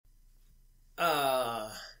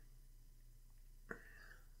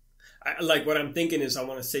like what I'm thinking is I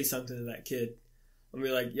want to say something to that kid. I'm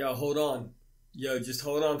gonna be like, yo, hold on. Yo, just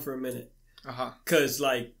hold on for a minute. Because,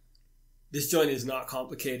 like, this joint is not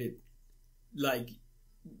complicated. Like,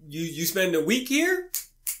 you spend a week here,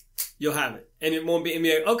 you'll have it. And it won't be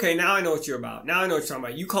like, okay, now I know what you're about. Now I know what you're talking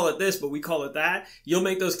about. You call it this, but we call it that. You'll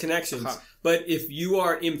make those connections. But if you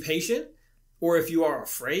are impatient or if you are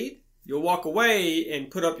afraid, you'll walk away and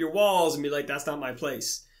put up your walls and be like, that's not my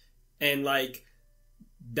place. And, like,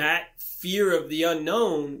 that fear of the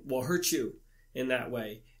unknown will hurt you in that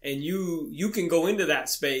way. And you can go into that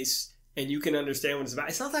space and you can understand what it's about.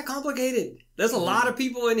 It's not that complicated. There's a lot of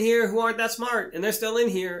people in here who aren't that smart and they're still in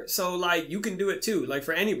here. So, like, you can do it too, like,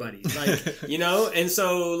 for anybody, like, you know? And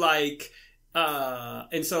so, like,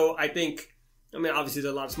 and so I think, I mean, obviously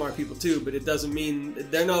there's a lot of smart people too, but it doesn't mean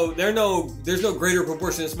there's no greater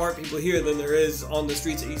proportion of smart people here than there is on the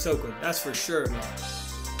streets of East Oakland. That's for sure not.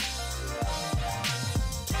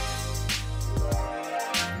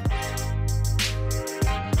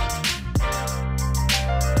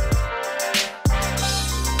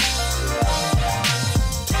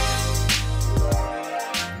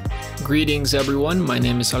 Greetings everyone, my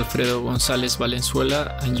name is Alfredo Gonzalez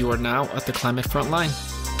Valenzuela and you are now at the Climate Frontline.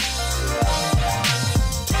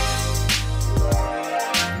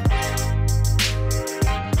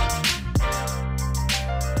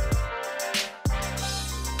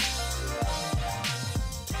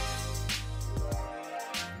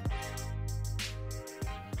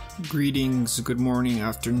 Greetings, good morning,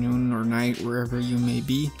 afternoon, or night, wherever you may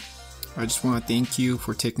be. I just want to thank you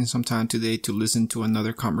for taking some time today to listen to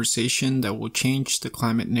another conversation that will change the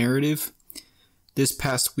climate narrative. This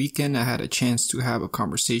past weekend, I had a chance to have a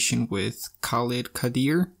conversation with Khalid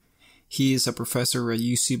Kadir. He is a professor at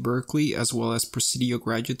UC Berkeley as well as Presidio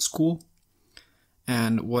Graduate School.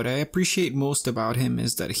 And what I appreciate most about him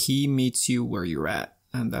is that he meets you where you're at,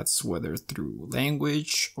 and that's whether through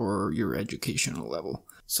language or your educational level.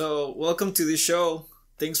 So, welcome to the show.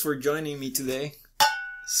 Thanks for joining me today.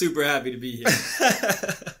 Super happy to be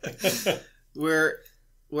here. We're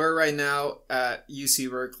right now at UC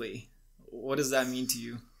Berkeley. What does that mean to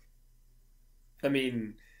you? I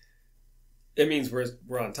mean, it means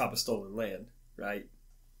we're on top of stolen land, right?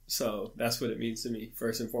 So that's what it means to me,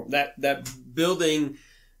 first and foremost. That building,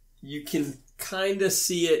 you can kind of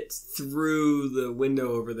see it through the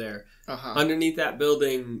window over there. Underneath that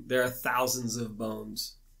building, there are thousands of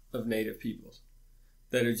bones of Native peoples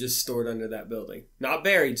that are just stored under that building. Not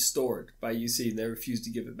buried, stored by UC, and they refuse to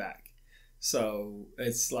give it back. So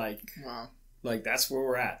it's like, wow, like that's where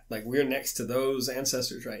we're at. Like we're next to those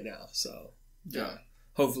ancestors right now. So yeah,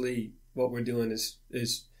 hopefully what we're doing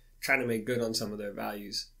is trying to make good on some of their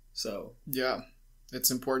values. So yeah,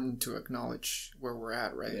 it's important to acknowledge where we're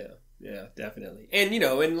at, right? Yeah, definitely. And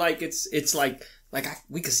and like it's like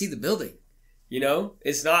we could see the building.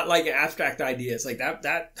 It's not like an abstract idea. It's like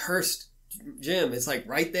that Hearst gym, it's like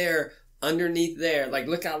right there underneath there. Like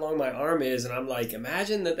look how long my arm is, and I'm like,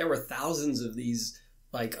 imagine that there were thousands of these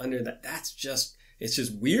like under that. It's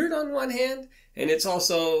just weird on one hand, and it's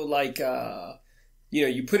also like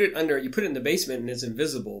you put it in the basement and it's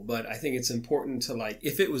invisible. But I think it's important to, like,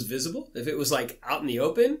 if it was visible, if it was like out in the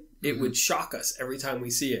open, it would shock us every time we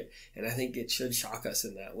see it, and I think it should shock us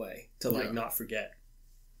in that way to like not forget,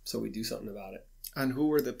 so we do something about it. And who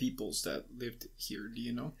were the peoples that lived here? Do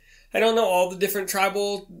you know? I don't know all the different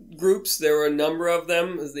tribal groups. There were a number of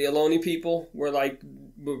them. The Ohlone people were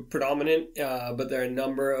predominant, but there are a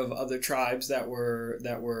number of other tribes that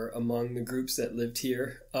were among the groups that lived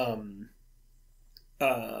here. And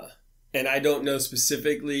I don't know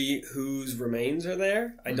specifically whose remains are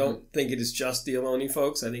there. I don't think it is just the Ohlone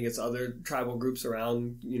folks. I think it's other tribal groups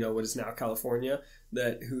around, what is now California,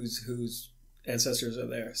 whose ancestors are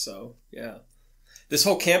there. So yeah. This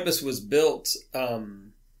whole campus was built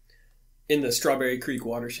in the Strawberry Creek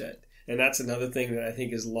watershed. And that's another thing that I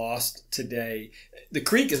think is lost today. The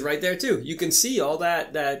creek is right there too. You can see all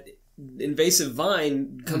that invasive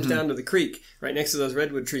vine comes down to the creek right next to those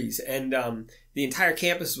redwood trees. And the entire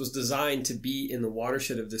campus was designed to be in the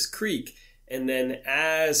watershed of this creek. And then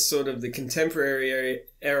as sort of the contemporary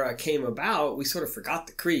era came about, we sort of forgot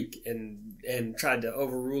the creek and tried to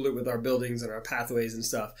overrule it with our buildings and our pathways and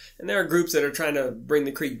stuff. And there are groups that are trying to bring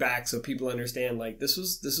the creek back so people understand, like, this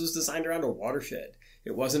was designed around a watershed.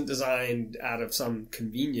 It wasn't designed out of some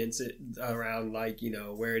convenience around, like,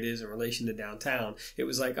 where it is in relation to downtown. It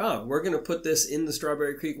was like, oh, we're going to put this in the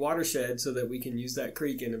Strawberry Creek watershed so that we can use that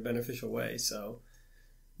creek in a beneficial way. So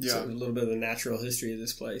a little bit of the natural history of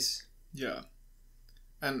this place. Yeah.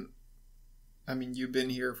 And I mean, you've been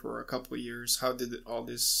here for a couple of years. How did all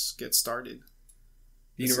this get started?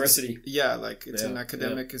 The university. It's an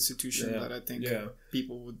academic institution that I think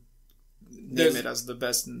people would name it as the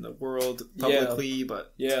best in the world publicly,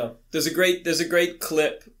 but there's a great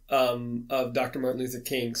clip of Dr. Martin Luther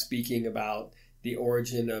King speaking about the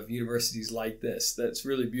origin of universities like this. That's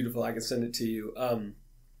really beautiful. I can send it to you.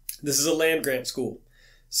 This is a land grant school.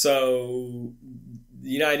 So the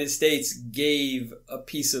United States gave a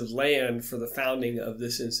piece of land for the founding of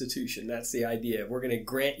this institution. That's the idea. We're going to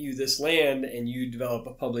grant you this land and you develop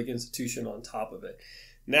a public institution on top of it.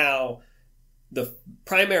 Now, the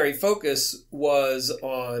primary focus was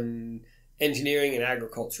on engineering and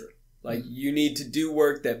agriculture. Like, you need to do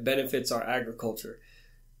work that benefits our agriculture.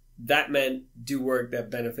 That meant do work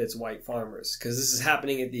that benefits white farmers, because this is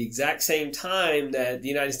happening at the exact same time that the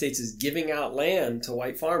United States is giving out land to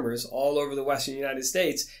white farmers all over the western United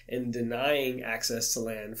States and denying access to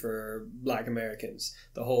land for Black Americans.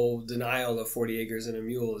 The whole denial of 40 acres and a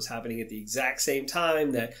mule is happening at the exact same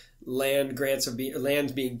time that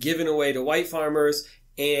land's being given away to white farmers,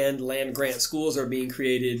 and land grant schools are being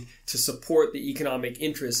created to support the economic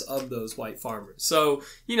interests of those white farmers. So,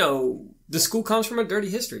 the school comes from a dirty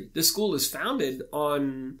history. This school is founded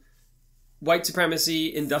on white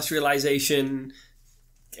supremacy, industrialization,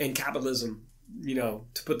 and capitalism,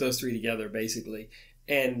 to put those three together, basically.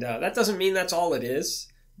 And that doesn't mean that's all it is,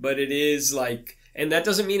 but it is and that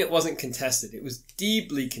doesn't mean it wasn't contested. It was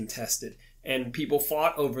deeply contested. And people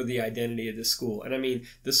fought over the identity of the school. And I mean,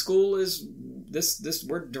 the school is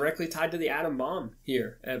we're directly tied to the atom bomb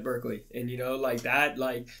here at Berkeley. And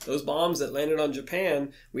those bombs that landed on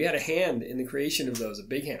Japan, we had a hand in the creation of those, a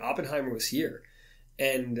big hand. Oppenheimer was here.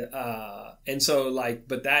 And so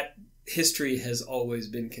but that history has always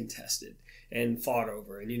been contested and fought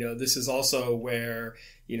over. And, this is also where,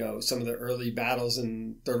 some of the early battles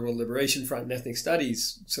in Third World Liberation Front and ethnic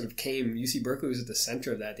studies sort of came. UC Berkeley was at the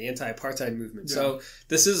center of that, the anti-apartheid movement. Yeah. So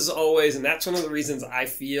this is always, and that's one of the reasons I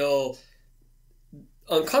feel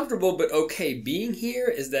uncomfortable but okay being here,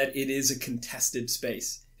 is that it is a contested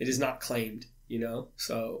space. It is not claimed,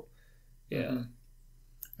 So, yeah. Mm-hmm.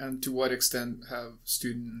 And to what extent have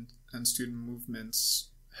student movements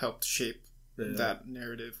helped shape that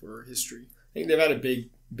narrative or history? I think they've had a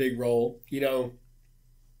big role.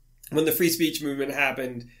 When the free speech movement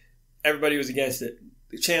happened, everybody was against it.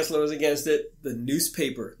 The chancellor was against it. The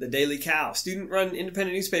newspaper, the Daily Cow, student-run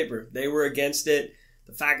independent newspaper, they were against it.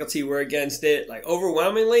 The faculty were against it.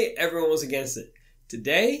 Overwhelmingly, everyone was against it.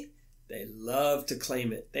 Today, they love to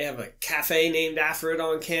claim it. They have a cafe named after it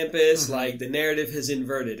on campus. Mm-hmm. The narrative has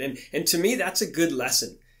inverted. And to me, that's a good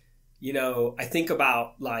lesson. I think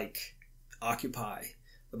about, Occupy,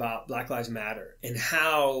 about Black Lives Matter, and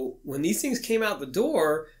how when these things came out the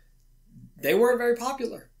door, they weren't very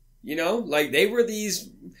popular. They were these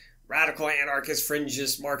radical anarchists,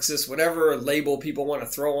 fringists, Marxists, whatever label people want to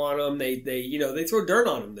throw on them. They throw dirt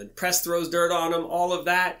on them. The press throws dirt on them, all of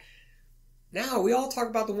that. Now we all talk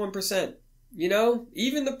about the 1%.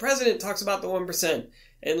 Even the president talks about the 1%.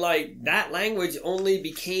 And that language only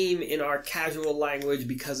became in our casual language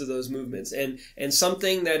because of those movements. And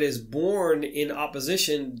something that is born in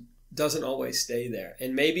opposition doesn't always stay there.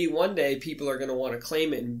 And maybe one day people are going to want to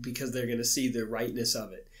claim it because they're going to see the rightness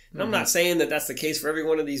of it. And I'm not saying that that's the case for every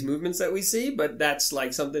one of these movements that we see, but that's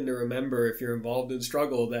something to remember if you're involved in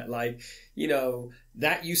struggle, that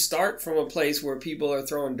that you start from a place where people are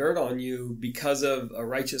throwing dirt on you because of a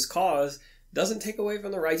righteous cause doesn't take away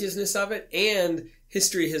from the righteousness of it. And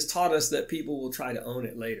history has taught us that people will try to own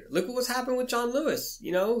it later. Look at what's happened with John Lewis.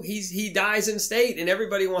 He dies in state and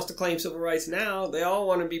everybody wants to claim civil rights now. They all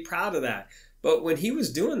want to be proud of that. But when he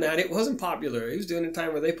was doing that, it wasn't popular. He was doing it at a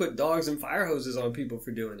time where they put dogs and fire hoses on people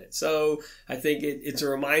for doing it. So I think it's a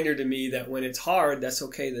reminder to me that when it's hard, that's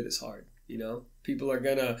okay that it's hard. People are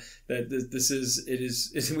gonna,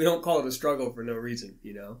 we don't call it a struggle for no reason,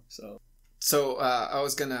 So I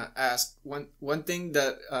was gonna ask one thing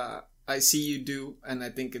that I see you do, and I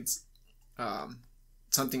think it's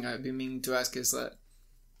something I've been meaning to ask, is that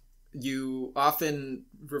you often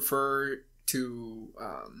refer to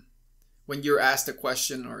when you're asked a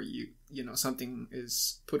question or something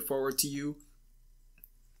is put forward to you,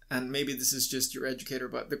 and maybe this is just your educator,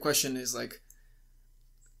 but the question is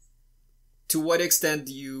to what extent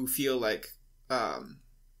do you feel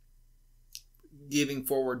giving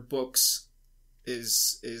forward books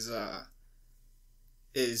is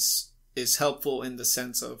helpful in the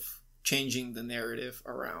sense of changing the narrative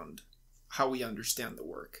around how we understand the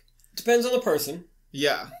work? Depends on the person.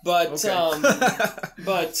 Yeah. But, okay.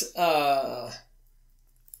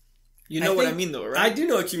 You know what I mean, though, right? I do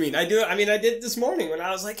know what you mean. I do. I mean, I did this morning when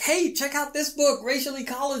I was like, hey, check out this book, Racial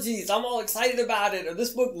Ecologies. I'm all excited about it. Or this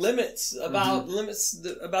book, Limits, about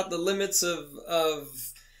about the limits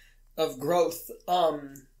of growth.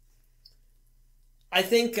 I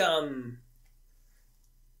think I'm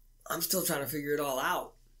still trying to figure it all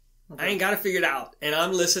out. Okay. I ain't got to figure it out. And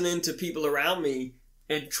I'm listening to people around me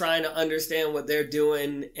and trying to understand what they're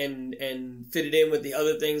doing and fit it in with the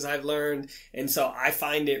other things I've learned. And so I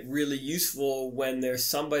find it really useful when there's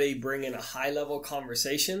somebody bringing a high-level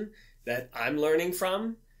conversation that I'm learning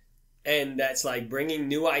from, and that's like bringing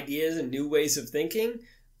new ideas and new ways of thinking.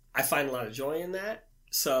 I find a lot of joy in that.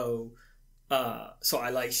 So I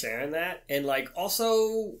like sharing that. And like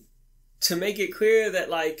also to make it clear that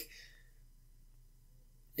like,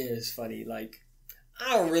 it's funny, like,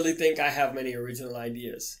 I don't really think I have many original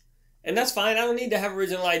ideas. And that's fine. I don't need to have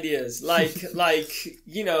original ideas. Like,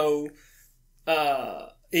 you know,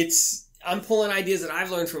 I'm pulling ideas that I've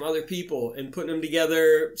learned from other people and putting them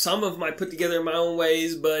together. Some of them I put together in my own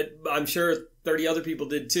ways, but I'm sure 30 other people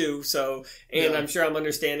did too. So, and I'm sure I'm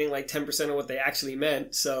understanding like 10% of what they actually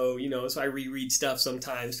meant. So, you know, so I reread stuff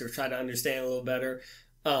sometimes to try to understand a little better.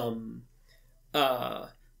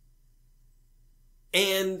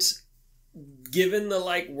 And given the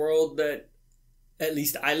like world that at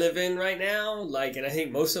least I live in right now, like, and I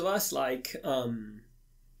think most of us, like,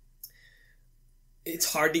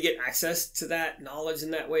 it's hard to get access to that knowledge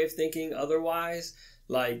and that way of thinking otherwise.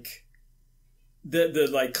 Like, the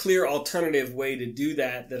like clear alternative way to do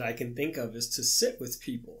that I can think of is to sit with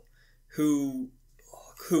people who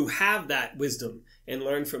have that wisdom and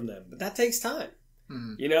learn from them. But that takes time,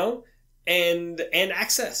 you know, and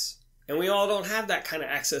access. And we all don't have that kind of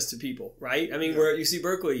access to people, right? I mean, we're at UC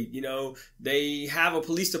Berkeley, you know, they have a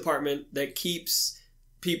police department that keeps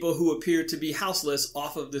people who appear to be houseless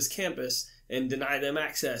off of this campus and deny them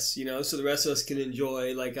access, you know, so the rest of us can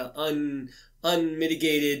enjoy like an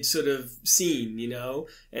unmitigated sort of scene, you know,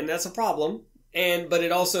 and that's a problem. But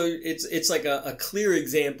it also, it's like a clear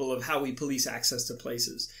example of how we police access to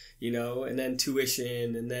places, you know, and then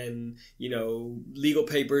tuition and then, you know, legal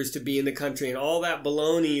papers to be in the country and all that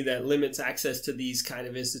baloney that limits access to these kind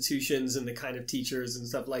of institutions and the kind of teachers and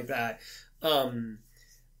stuff like that.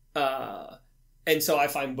 And so I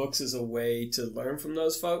find books as a way to learn from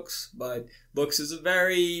those folks, but books is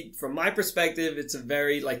from my perspective, it's a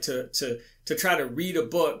very, like to try to read a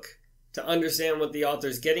book to understand what the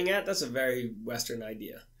author's getting at, that's a very Western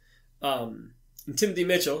idea. And Timothy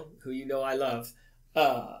Mitchell, who you know I love,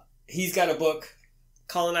 he's got a book,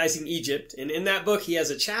 Colonizing Egypt, and in that book he has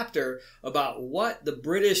a chapter about what the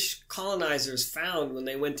British colonizers found when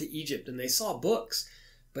they went to Egypt, and they saw books.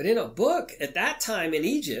 But in a book, at that time in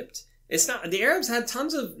Egypt, it's not, the Arabs had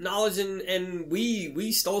tons of knowledge and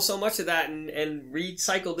we stole so much of that and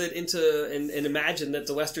recycled it into and imagined that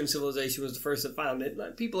the Western civilization was the first that found it.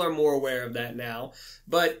 People are more aware of that now.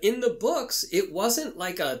 But in the books, it wasn't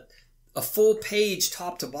like a full page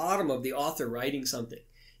top to bottom of the author writing something.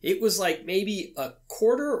 It was like maybe a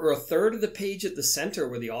quarter or a third of the page at the center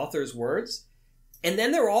were the author's words. And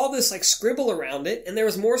then there were all this like scribble around it, and there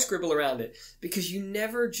was more scribble around it. Because you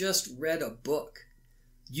never just read a book.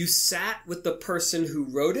 You sat with the person who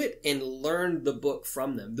wrote it and learned the book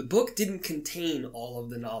from them. The book didn't contain all of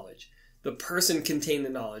the knowledge. The person contained the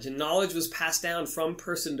knowledge, and knowledge was passed down from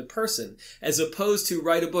person to person, as opposed to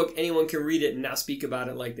write a book, anyone can read it and now speak about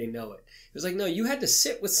it like they know it. It was like, no, you had to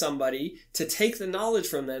sit with somebody to take the knowledge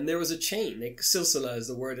from them. There was a chain. Silsila is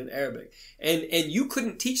the word in Arabic. And you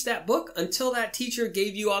couldn't teach that book until that teacher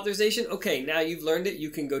gave you authorization. Okay, now you've learned it, you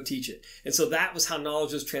can go teach it. And so that was how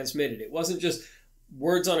knowledge was transmitted. It wasn't just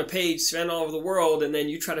words on a page spread all over the world, and then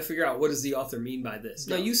you try to figure out what does the author mean by this.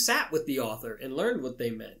 No, you sat with the author and learned what they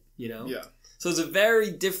meant, you know? Yeah. So it's a very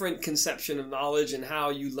different conception of knowledge and how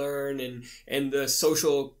you learn and the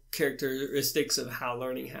social characteristics of how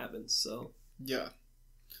learning happens. So yeah.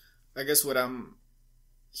 I guess what I'm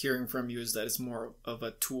hearing from you is that it's more of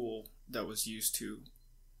a tool that was used to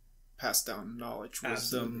pass down knowledge,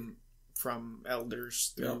 wisdom from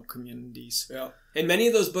elders through communities. Yeah. And many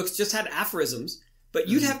of those books just had aphorisms. But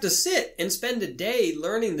you'd have to sit and spend a day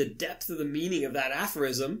learning the depth of the meaning of that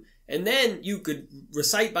aphorism, and then you could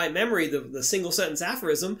recite by memory the single sentence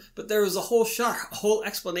aphorism, but there was a whole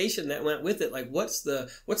explanation that went with it, like what's the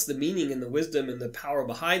meaning and the wisdom and the power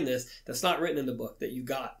behind this that's not written in the book that you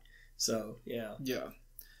got. So, yeah. Yeah.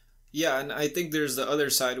 Yeah, and I think there's the other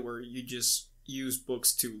side where you just use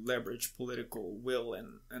books to leverage political will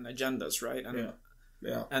and agendas, right? And,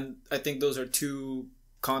 yeah. And I think those are two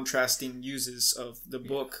contrasting uses of the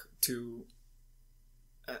book to,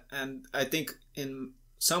 and I think in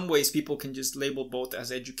some ways people can just label both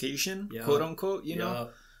as education, quote unquote, you know,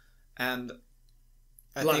 and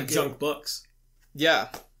a lot of junk books. Yeah,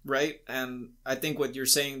 right. And I think what you're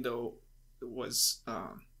saying though was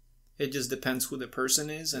it just depends who the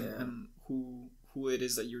person is and who it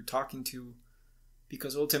is that you're talking to,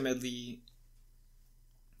 because ultimately,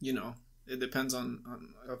 you know, it depends on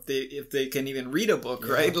if they can even read a book,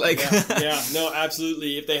 right? Like, no,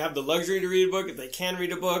 absolutely. If they have the luxury to read a book, if they can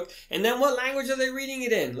read a book, and then what language are they reading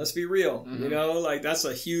it in? Let's be real. You know, like that's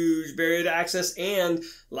a huge barrier to access, and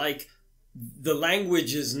like the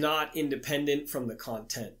language is not independent from the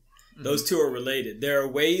content. Those two are related. There are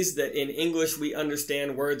ways that in English we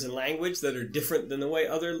understand words and language that are different than the way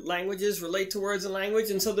other languages relate to words and language,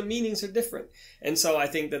 and so the meanings are different. And so I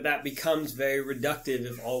think that becomes very reductive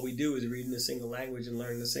if all we do is read in a single language and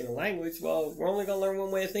learn in a single language. Well, we're only going to learn one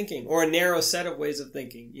way of thinking, or a narrow set of ways of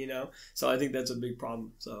thinking, you know? So I think that's a big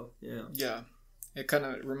problem. So, yeah. Yeah. It kind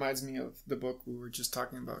of reminds me of the book we were just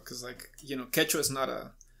talking about, because, like, you know, Quechua is not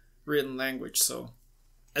a written language, so...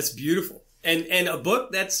 That's beautiful. And a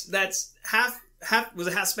book that's half was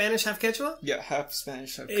it half Spanish, half Quechua? Yeah, half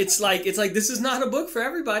Spanish, half Quechua. It's like this is not a book for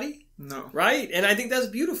everybody. No. Right? And I think that's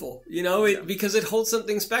beautiful, you know, because it holds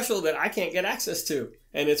something special that I can't get access to.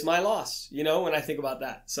 And it's my loss, you know, when I think about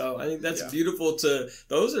that. So I think that's beautiful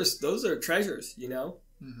those are treasures, you know?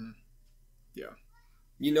 Mm-hmm. Yeah.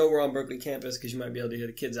 You know we're on Berkeley campus because you might be able to hear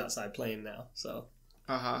the kids outside playing now, so.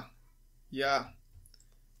 Uh-huh. Yeah.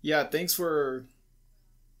 Yeah, thanks for...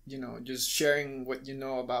 you know, just sharing what you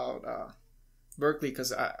know about Berkeley,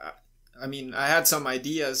 because I mean, I had some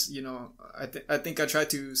ideas, you know. I think I try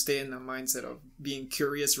to stay in the mindset of being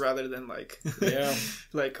curious rather than like,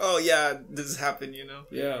 like, oh yeah, this happened, you know.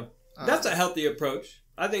 Yeah, that's a healthy approach.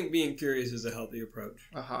 I think being curious is a healthy approach.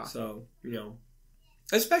 So, you know,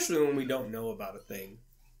 especially when we don't know about a thing,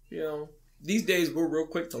 you know, these days we're real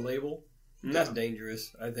quick to label, and that's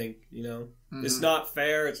dangerous. I think, you know, it's not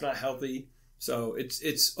fair. It's not healthy. So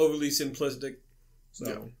it's overly simplistic.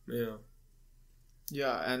 So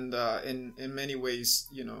and in many ways,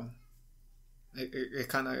 you know, it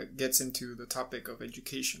kind of gets into the topic of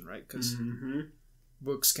education, right? Because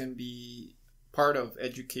books can be part of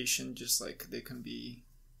education, just like they can be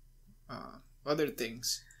other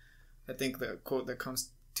things. I think the quote that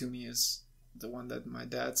comes to me is the one that my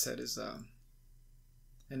dad said is,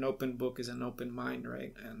 "An open book is an open mind,"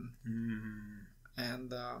 right?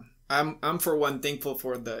 And I'm for one thankful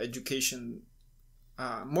for the education.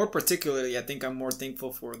 More particularly, I think I'm more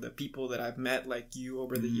thankful for the people that I've met, like you,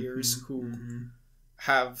 over the years, who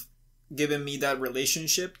have given me that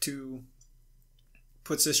relationship to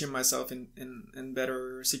position myself in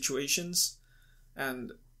better situations.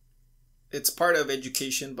 And it's part of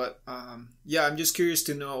education, but I'm just curious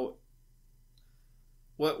to know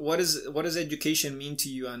what does education mean to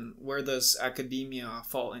you, and where does academia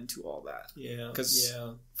fall into all that? Because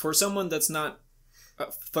for someone that's not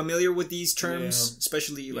familiar with these terms,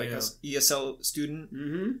 especially like as ESL student,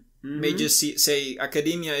 may just say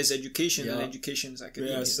academia is education and education is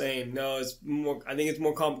academia. Yeah, same. No, it's more. I think it's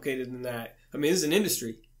more complicated than that. I mean, this is an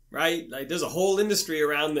industry, right? Like, there's a whole industry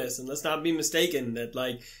around this, and let's not be mistaken that,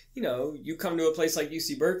 like, you know, you come to a place like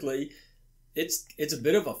UC Berkeley, it's a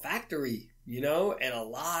bit of a factory. You know, and a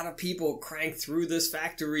lot of people crank through this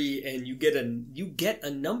factory, and you get a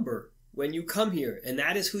number when you come here, and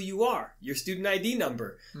that is who you are, your student ID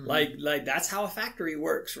number. Like that's how a factory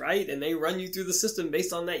works, right? And they run you through the system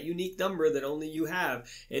based on that unique number that only you have.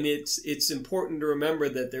 And it's important to remember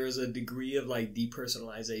that there is a degree of like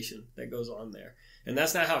depersonalization that goes on there, and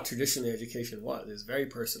that's not how traditional education was. It's very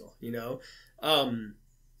personal, you know.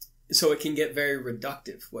 So it can get very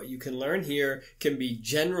reductive. What you can learn here can be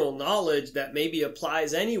general knowledge that maybe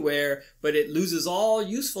applies anywhere, but it loses all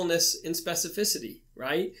usefulness in specificity,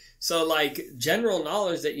 right? So like general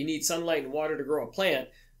knowledge that you need sunlight and water to grow a plant,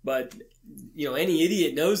 but you know, any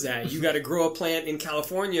idiot knows that. You got to grow a plant in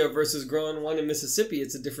California versus growing one in Mississippi.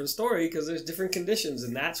 It's a different story because there's different conditions,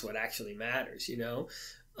 and that's what actually matters, you know?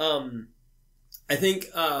 I think,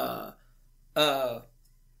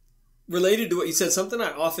 related to what you said, something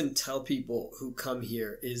I often tell people who come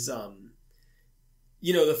here is,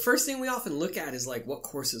 you know, the first thing we often look at is like what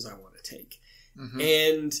courses I want to take.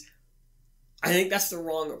 And I think that's the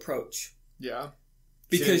wrong approach. Yeah.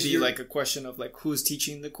 Because you're like a question of like who's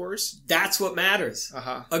teaching the course? That's what matters.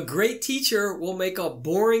 A great teacher will make a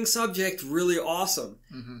boring subject really awesome.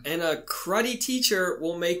 And a cruddy teacher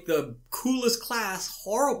will make the coolest class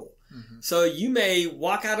horrible. So you may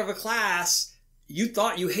walk out of a class, you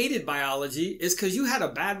thought you hated biology is because you had a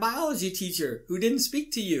bad biology teacher who didn't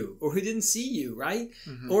speak to you or who didn't see you, right?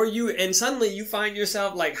 And suddenly you find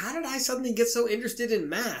yourself like, how did I suddenly get so interested in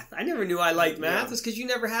math? I never knew I liked math. It's because you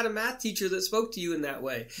never had a math teacher that spoke to you in that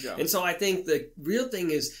way. And so I think the real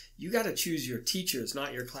thing is you got to choose your teachers,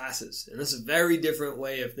 not your classes. And this is a very different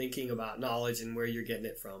way of thinking about knowledge and where you're getting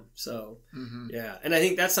it from. So, and I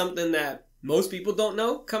think that's something that most people don't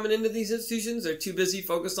know coming into these institutions. They're too busy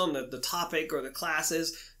focused on the topic or the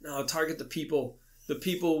classes. No, target the people. The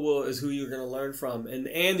people is who you're going to learn from,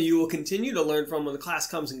 and you will continue to learn from when the class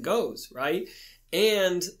comes and goes, right?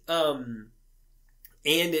 And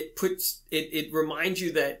it reminds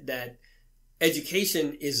you that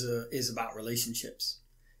education is about relationships.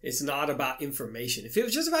 It's not about information. If it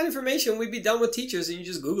was just about information, we'd be done with teachers and you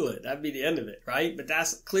just Google it. That'd be the end of it, right? But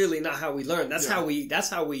that's clearly not how we learn. That's how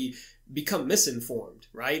we become misinformed,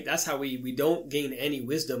 right? That's how we don't gain any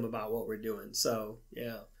wisdom about what we're doing. So,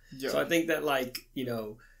 So I think that, like, you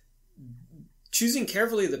know, choosing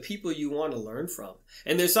carefully the people you want to learn from.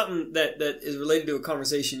 And there's something that is related to a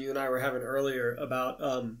conversation you and I were having earlier about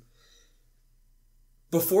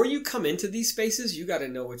before you come into these spaces, you got to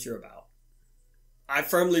know what you're about. I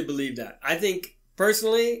firmly believe that. I think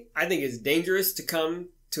it's dangerous to come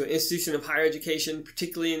to an institution of higher education,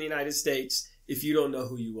 particularly in the United States, if you don't know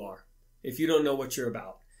who you are. If you don't know what you're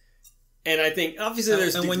about. And I think, obviously,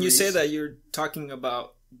 there's And degrees. when you say that, you're talking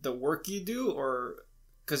about the work you do, or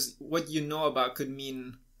because what you know about could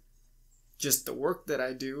mean just the work that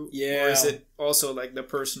I do? Yeah. Or is it also like the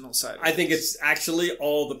personal side? I think it's actually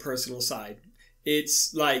all the personal side.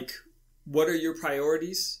 It's like, what are your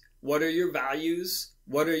priorities? What are your values?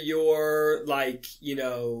 What are your, like, you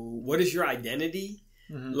know, what is your identity?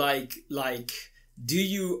 Like,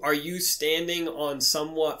 are you standing on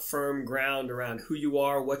somewhat firm ground around who you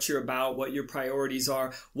are, what you're about, what your priorities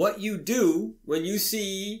are, what you do when you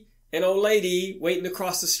see an old lady waiting to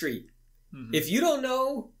cross the street? If you don't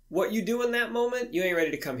know what you do in that moment, you ain't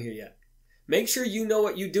ready to come here yet. Make sure you know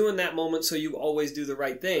what you do in that moment so you always do the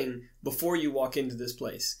right thing before you walk into this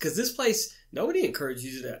place. Because this place, nobody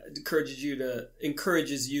encourages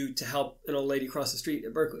you to help an old lady cross the street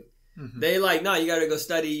at Berkeley. They like, no, you got to go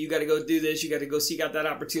study, you got to go do this, you got to go seek out that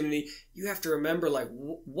opportunity. You have to remember, like,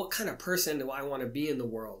 what kind of person do I want to be in the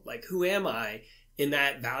world? Like, who am I in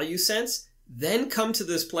that value sense? Then come to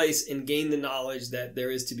this place and gain the knowledge that there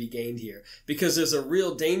is to be gained here. Because there's a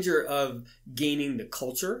real danger of gaining the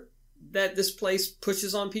culture that this place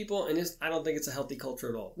pushes on people, and I don't think it's a healthy culture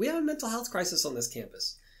at all. We have a mental health crisis on this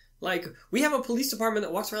campus. Like, we have a police department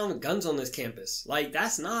that walks around with guns on this campus. Like,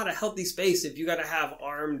 that's not a healthy space if you got to have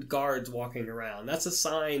armed guards walking around. That's a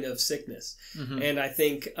sign of sickness. And I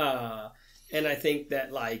think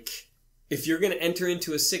that, like, if you're going to enter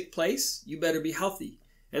into a sick place, you better be healthy.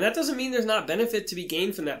 And that doesn't mean there's not benefit to be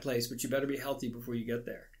gained from that place, but you better be healthy before you get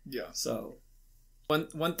there. Yeah. So,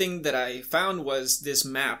 one thing that I found was this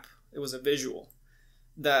map. It was a visual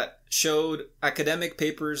that showed academic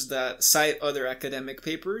papers that cite other academic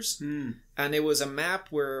papers. And it was a map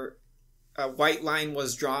where a white line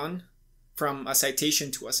was drawn from a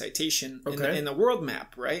citation to a citation in a world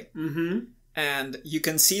map, right? And you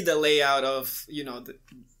can see the layout of, you know,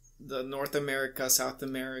 the North America, South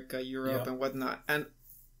America, Europe, and whatnot. And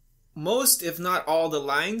most, if not all, the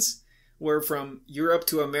lines were from Europe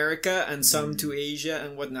to America and some to Asia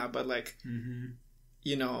and whatnot. But, like,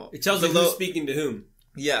 you know, it tells you who's speaking to whom.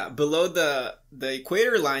 Yeah, below the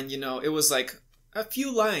equator line, you know, it was like a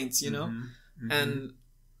few lines, you know, and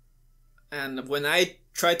when I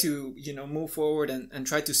try to, you know, move forward and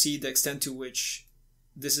try to see the extent to which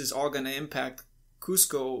this is all going to impact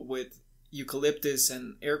Cusco with eucalyptus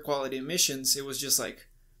and air quality emissions, it was just like,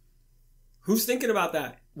 who's thinking about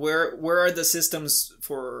that? Where are the systems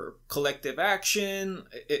for collective action?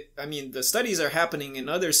 I mean, the studies are happening in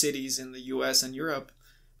other cities in the US and Europe,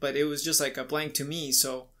 but it was just like a blank to me.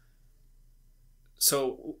 So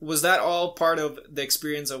was that all part of the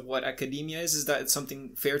experience of what academia is? Is that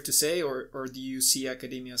something fair to say, or do you see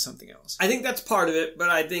academia as something else? I think that's part of it, but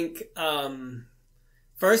I think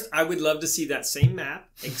first I would love to see that same map,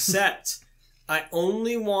 except I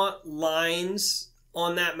only want lines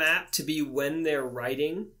on that map to be when they're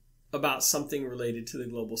writing about something related to the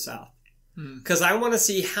Global South. Because I want to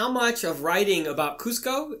see how much of writing about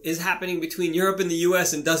Cusco is happening between Europe and the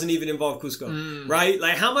US and doesn't even involve Cusco, right?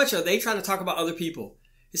 Like, how much are they trying to talk about other people?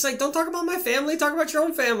 It's like, don't talk about my family, talk about your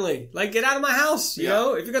own family. Like, get out of my house, you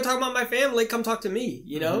know? If you're going to talk about my family, come talk to me,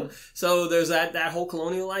 you know? So there's that whole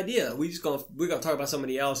colonial idea. We're going to talk about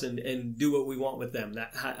somebody else and do what we want with them,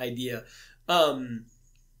 that idea.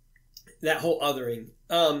 That whole othering.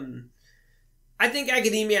 I think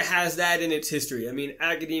academia has that in its history. I mean,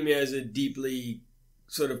 academia is a deeply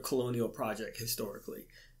sort of colonial project historically.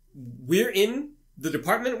 The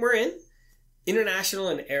department we're in, international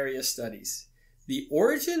and area studies. The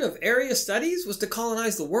origin of area studies was to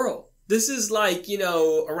colonize the world. This is like,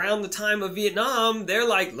 around the time of Vietnam, they're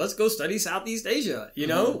like, let's go study Southeast Asia.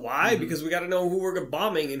 Why? Because we got to know who we're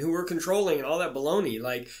bombing and who we're controlling and all that baloney.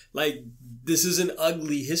 Like this is an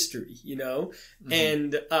ugly history,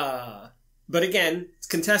 And, but again, it's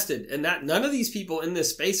contested, and none of these people in this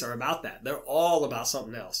space are about that. They're all about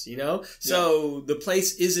something else, So the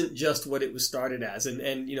place isn't just what it was started as,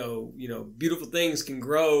 and beautiful things can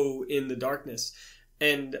grow in the darkness,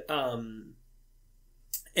 and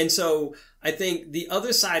so I think the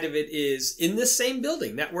other side of it is in this same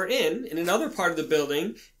building that we're in another part of the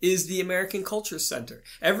building is the American Cultures Center.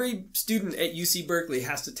 Every student at UC Berkeley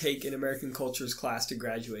has to take an American Cultures class to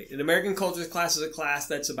graduate. An American Cultures class is a class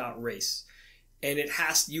that's about race. And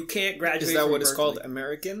you can't graduate. Is that from what it's Berkeley.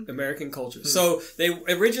 called? American Culture. So they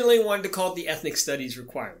originally wanted to call it the ethnic studies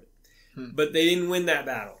requirement, but they didn't win that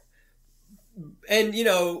battle. And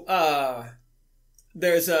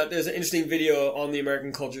there's an interesting video on the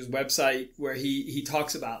American Cultures website where he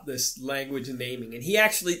talks about this language and naming, and he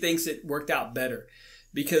actually thinks it worked out better.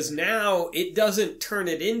 Because now it doesn't turn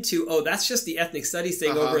it into, that's just the ethnic studies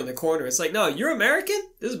thing over in the corner. It's like, no, you're American?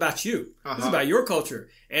 This is about you. This is about your culture.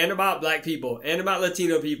 And about black people. And about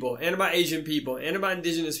Latino people. And about Asian people. And about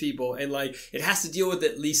indigenous people. And it has to deal with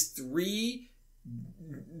at least 3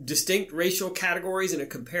 distinct racial categories in a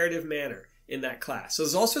comparative manner in that class. So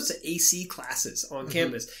there's all sorts of AC classes on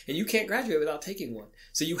campus, and you can't graduate without taking one.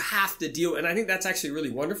 So you have to deal, and I think that's actually really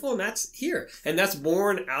wonderful, and that's here. And that's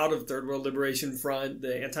born out of Third World Liberation Front,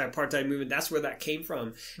 the anti-apartheid movement. That's where that came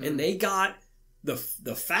from. And they got the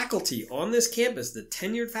faculty on this campus, the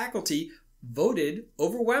tenured faculty, voted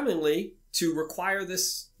overwhelmingly to require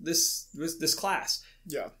this class.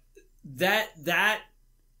 Yeah. That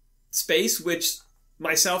space, which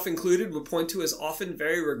myself included would point to as often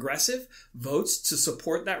very regressive, votes to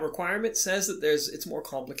support that requirement, says that it's more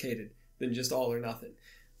complicated than just all or nothing.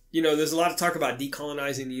 There's a lot of talk about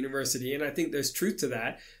decolonizing the university, and I think there's truth to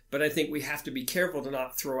that, but I think we have to be careful to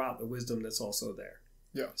not throw out the wisdom that's also there.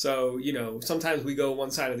 Yeah. So, sometimes we go one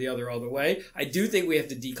side or the other all the way. I do think we have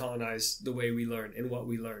to decolonize the way we learn and what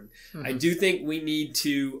we learn. I do think we need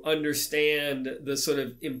to understand the sort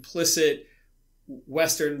of implicit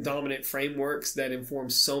Western dominant frameworks that inform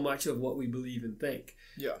so much of what we believe and think.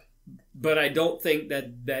 Yeah. But I don't think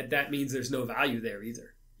that means there's no value there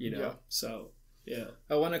either, Yeah. So, yeah.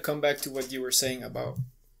 I want to come back to what you were saying about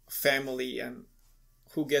family and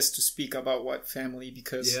who gets to speak about what family,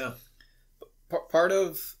 because part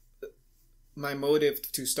of my motive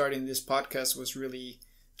to starting this podcast was really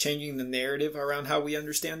changing the narrative around how we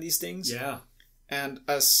understand these things. Yeah. And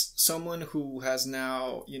as someone who has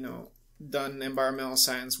now, done environmental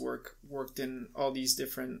science work, worked in all these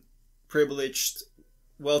different privileged,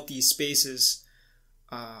 wealthy spaces.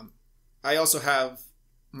 I also have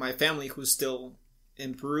my family who's still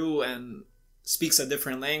in Peru and speaks a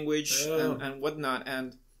different language and whatnot.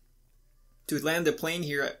 And to land the plane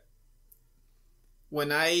here,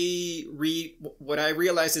 what I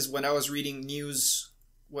realized is when I was reading news,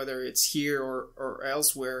 whether it's here or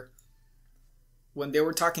elsewhere, when they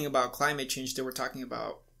were talking about climate change, they were talking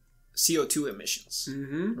about CO2 emissions,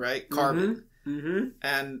 right? Carbon.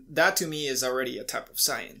 And that to me is already a type of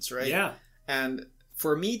science, right? Yeah. And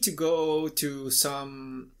for me to go to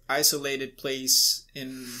some isolated place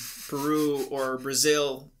in Peru or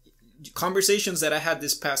Brazil, conversations that I had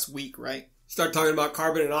this past week, right? Start talking about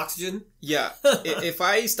carbon and oxygen? Yeah. If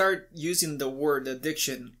I start using the word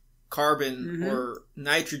addiction, carbon or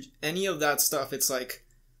nitrogen, any of that stuff, it's like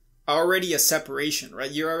already a separation, right?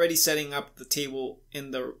 You're already setting up the table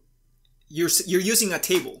you're using a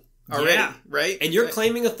table already, right? And you're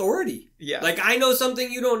claiming authority. Yeah. Like, I know something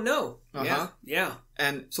you don't know. Yeah.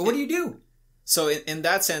 And so what do you do? So in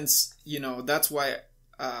that sense, that's why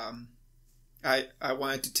I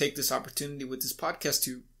wanted to take this opportunity with this podcast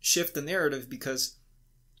to shift the narrative, because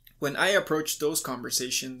when I approach those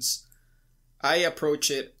conversations, I approach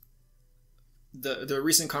it, the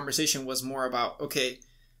recent conversation was more about, okay,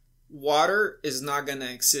 water is not going to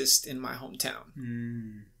exist in my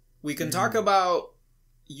hometown. We can talk about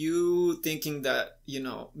you thinking that,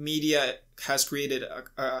 media has created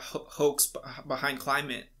a hoax behind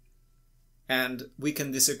climate, and we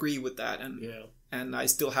can disagree with that, and I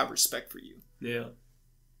still have respect for you. Yeah.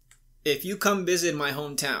 If you come visit my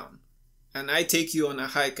hometown and I take you on a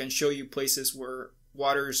hike and show you places where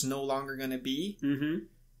water is no longer going to be,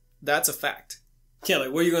 that's a fact. Kelly,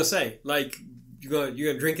 what are you going to say? Like, you're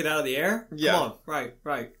gonna drink it out of the air? Yeah. Come on.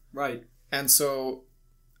 Right. And so...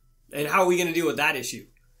 And how are we going to deal with that issue?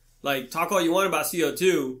 Like, talk all you want about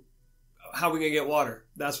CO2. How are we going to get water?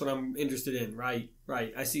 That's what I'm interested in. Right.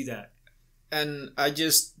 I see that. And I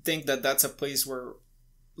just think that that's a place where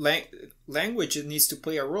language needs to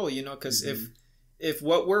play a role, you know, because if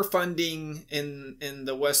what we're funding in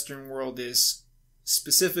the Western world is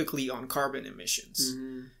specifically on carbon emissions,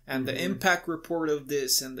 and the impact report of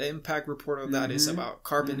this and the impact report of that is about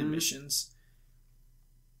carbon emissions,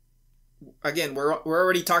 again, we're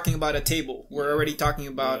already talking about a table. We're already talking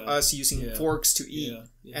about us using forks to eat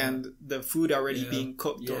and the food already being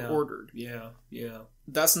cooked or ordered.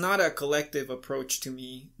 That's not a collective approach to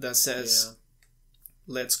me that says,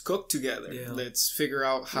 let's cook together. Let's figure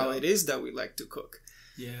out how it is that we like to cook.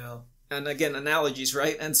 And again, analogies,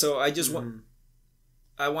 right? And so I just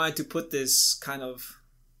I wanted to put this kind of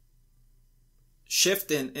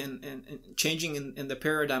shift in changing in the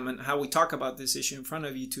paradigm and how we talk about this issue in front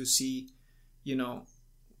of you to see, you know,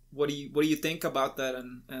 what do you think about that?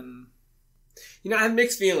 And you know, I have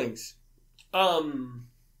mixed feelings. I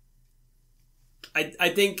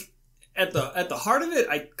think at the heart of it,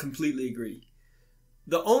 I completely agree.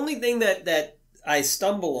 The only thing that I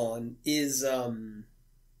stumble on is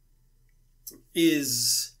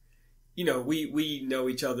you know, we know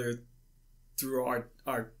each other through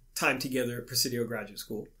our time together at Presidio Graduate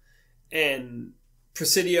School, and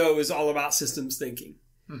Presidio is all about systems thinking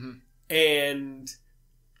and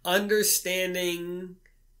understanding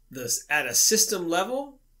this at a system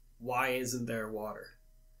level. Why isn't there water?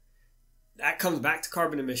 That comes back to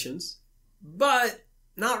carbon emissions, but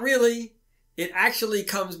not really. It actually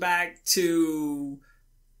comes back to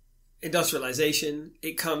industrialization.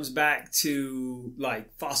 It comes back to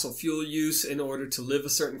like fossil fuel use in order to live a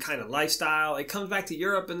certain kind of lifestyle. It comes back to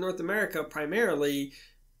Europe and North America primarily,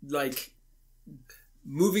 like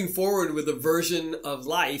moving forward with a version of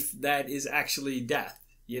life that is actually death,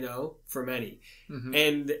 you know, for many.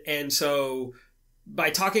 And so by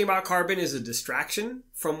talking about carbon is a distraction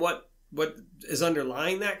from what is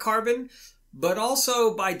underlying that carbon. But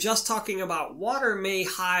also, by just talking about water may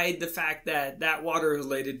hide the fact that water is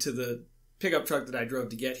related to the pickup truck that I drove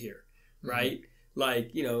to get here, right?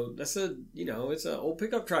 Like, you know, it's an old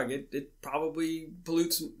pickup truck. It probably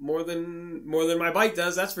pollutes more than my bike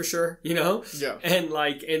does, that's for sure, you know? Yeah.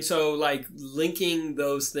 And so linking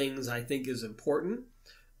those things I think is important.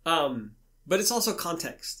 But it's also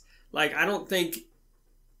context. Like, I don't think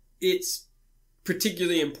it's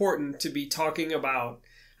particularly important to be talking about,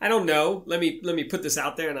 I don't know. Let me put this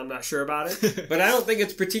out there, and I'm not sure about it. But I don't think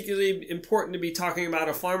it's particularly important to be talking about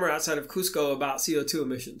a farmer outside of Cusco about CO2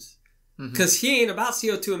 emissions, because he ain't about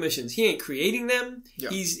CO2 emissions. He ain't creating them. Yeah.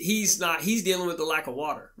 He's not. He's dealing with the lack of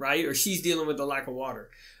water, right? Or she's dealing with the lack of water,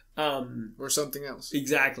 or something else.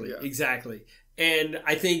 Exactly. And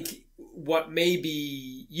I think what may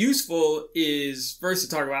be useful is first to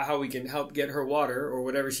talk about how we can help get her water or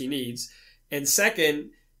whatever she needs, and second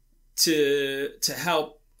to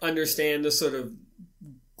help understand the sort of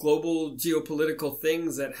global geopolitical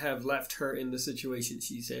things that have left her in the situation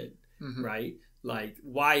she's in, right? Like,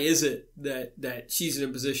 why is it that she's in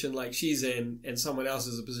a position like she's in and someone else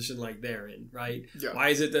is in a position like they're in, right? Yeah. Why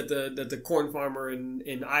is it that the corn farmer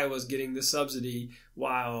in Iowa is getting this subsidy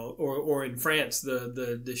while, or in France,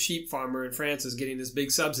 the sheep farmer in France is getting this big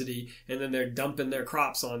subsidy, and then they're dumping their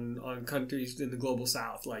crops on countries in the global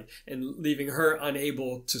south, like, and leaving her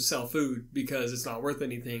unable to sell food because it's not worth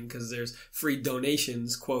anything because there's free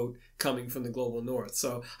donations, quote, coming from the global north.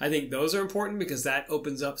 So I think those are important because that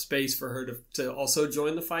opens up space for her to also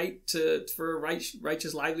join the fight for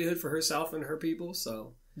righteous livelihood for herself and her people.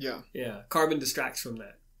 So yeah, carbon distracts from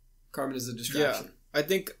that. Carbon is a distraction. Yeah. I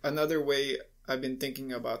think another way I've been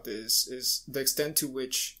thinking about this is the extent to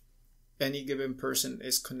which any given person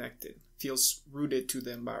is connected, feels rooted to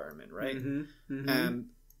the environment, right? And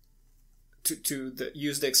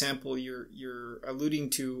use the example you're alluding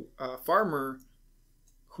to, a farmer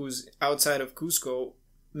who's outside of Cusco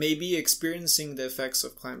may be experiencing the effects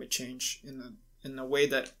of climate change in a way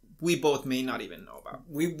that we both may not even know about.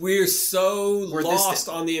 We're so lost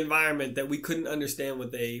on the environment that we couldn't understand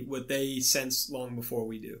what they sense long before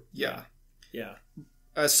we do. Yeah. Yeah.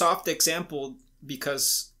 A soft example,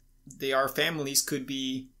 because they are families, could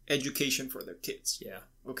be education for their kids. Yeah.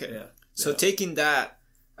 Okay. Yeah. So taking that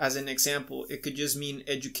as an example, it could just mean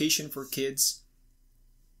education for kids.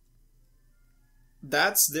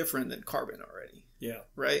 That's different than carbon already. Yeah.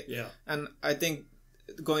 Right? Yeah. And I think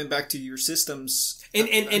going back to your systems and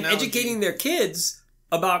educating their kids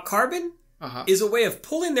about carbon is a way of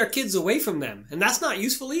pulling their kids away from them. And that's not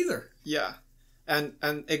useful either. Yeah. And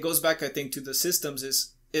it goes back, I think, to the systems.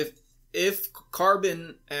 Is if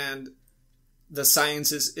carbon and the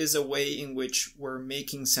sciences is a way in which we're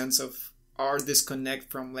making sense of our disconnect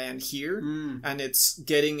from land here, and it's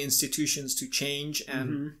getting institutions to change,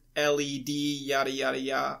 and LED, yada yada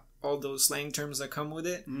yada, all those slang terms that come with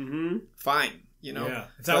it. Fine, you know. Yeah.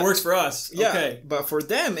 If that works for us, yeah, okay. But for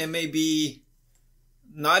them, it may be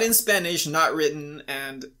not in Spanish, not written,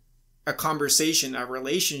 and a conversation, a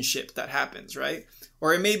relationship that happens, right?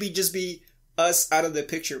 Or it may be just be us out of the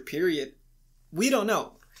picture, period. We don't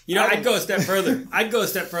know. You know, I'd go a step further.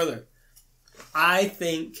 I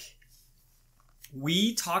think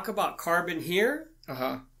we talk about carbon here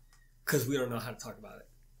because we don't know how to talk about it.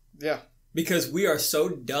 Yeah. Because we are so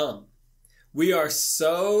dumb. We are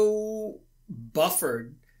so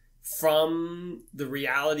buffered from the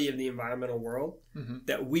reality of the environmental world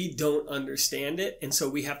that we don't understand it. And so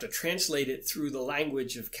we have to translate it through the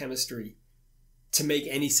language of chemistry to make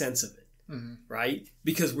any sense of it, right?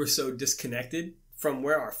 Because we're so disconnected from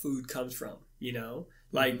where our food comes from, you know?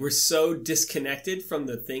 Like we're so disconnected from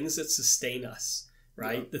the things that sustain us,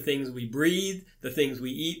 right? Yeah. The things we breathe, the things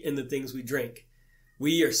we eat, and the things we drink.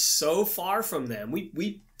 We are so far from them.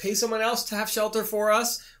 We pay someone else to have shelter for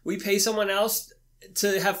us. We pay someone else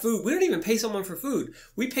to have food. We don't even pay someone for food.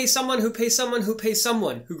 We pay someone who pays someone who pays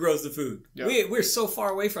someone who grows the food. Yeah. We're so far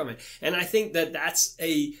away from it. And I think that's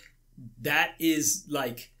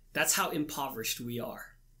how impoverished we are.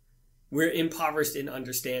 We're impoverished in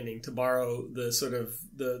understanding, to borrow the sort of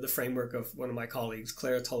the framework of one of my colleagues,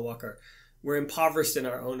 Clara Talwalkar. We're impoverished in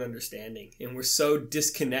our own understanding, and we're so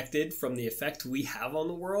disconnected from the effect we have on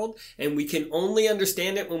the world, and we can only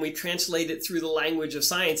understand it when we translate it through the language of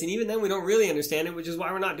science, and even then we don't really understand it, which is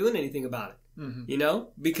why we're not doing anything about it, you know,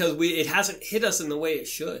 because it hasn't hit us in the way it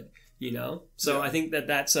should, you know. So yeah. I think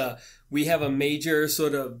that's we have a major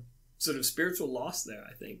sort of spiritual loss there,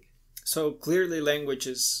 I think. So clearly language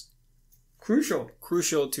is crucial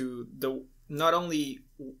to the not only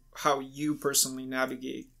how you personally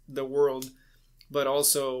navigate the world, but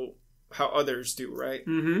also how others do, right?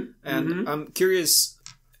 And I'm curious,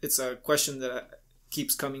 it's a question that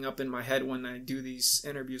keeps coming up in my head when I do these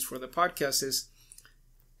interviews for the podcast is,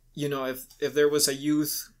 you know, if there was a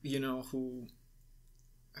youth, you know, who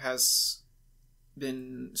has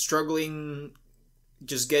been struggling,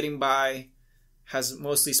 just getting by, has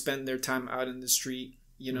mostly spent their time out in the street,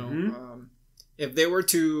 you know, if they were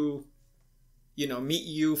to, you know, meet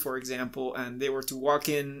you, for example, and they were to walk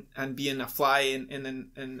in and be in a fly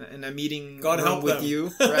in a meeting room with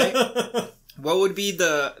you, right? What would be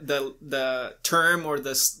the term or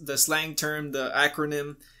the slang term, the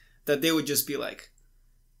acronym that they would just be like,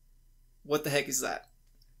 what the heck is that?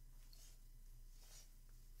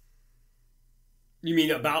 You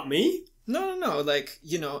mean about me? No. Like,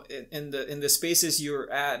 you know, in the spaces you're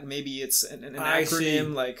at, maybe it's an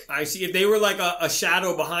acronym. Like, I see. If they were like a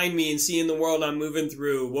shadow behind me and seeing the world I'm moving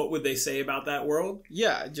through, what would they say about that world?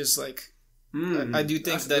 Yeah, just like I do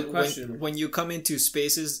think that when you come into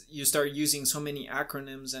spaces, you start using so many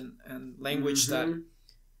acronyms and language that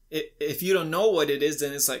if you don't know what it is,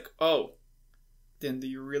 then it's like, oh, then do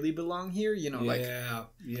you really belong here? You know,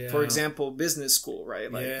 for example, business school,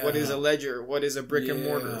 right? Like, what is a ledger? What is a brick and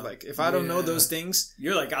mortar? Like, if I don't know those things,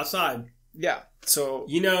 you're like outside. Yeah. So,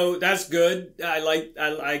 you know, that's good.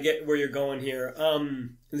 I get where you're going here.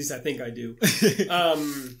 At least I think I do.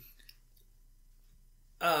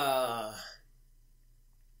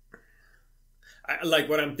 Like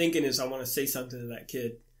what I'm thinking is I want to say something to that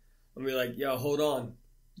kid. I'm gonna be like, yo, hold on.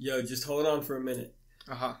 Yo, just hold on for a minute.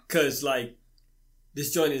 'Cause like,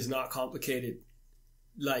 this joint is not complicated.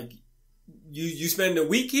 Like, you spend a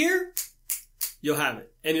week here, you'll have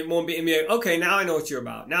it. And it won't be like, okay, now I know what you're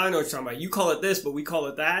about. Now I know what you're talking about. You call it this, but we call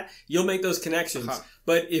it that. You'll make those connections.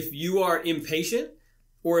 But if you are impatient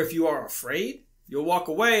or if you are afraid, you'll walk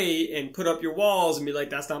away and put up your walls and be like,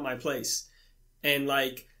 that's not my place. And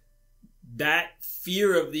like, that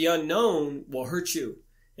fear of the unknown will hurt you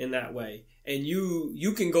in that way. And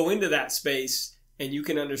you can go into that space and you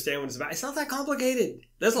can understand what it's about. It's not that complicated.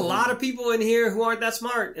 There's a lot of people in here who aren't that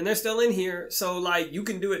smart, and they're still in here. So, like, you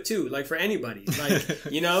can do it too, like, for anybody.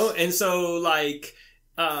 Like, you know? And so, like,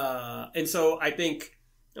 I think,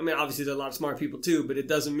 I mean, obviously there's a lot of smart people too, but it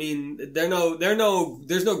doesn't mean there's no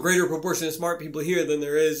greater proportion of smart people here than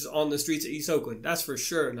there is on the streets of East Oakland. That's for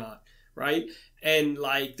sure not, right? And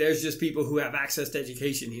like, there's just people who have access to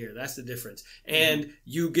education here. That's the difference. And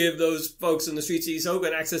you give those folks in the streets of East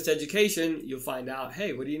Oakland access to education, you'll find out,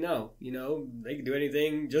 hey, what do you know? You know, they can do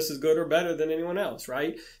anything just as good or better than anyone else,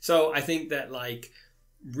 right? So I think that like,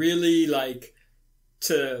 really like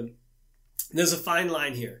there's a fine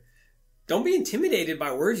line here. don't be intimidated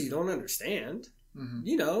by words you don't understand. Mm-hmm.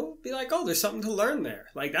 You know, be like, oh, there's something to learn there.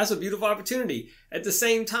 Like, that's a beautiful opportunity. At the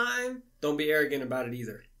same time, don't be arrogant about it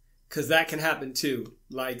either. Because that can happen too.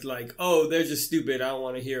 Like, oh, they're just stupid. I don't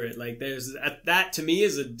want to hear it. Like, that to me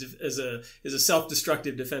is a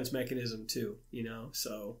self-destructive defense mechanism too. You know,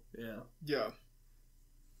 so yeah. Yeah.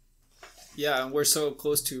 Yeah, and we're so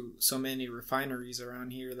close to so many refineries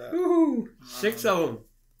around here that... Woo-hoo. 6 of them.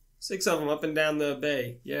 6 of them up and down the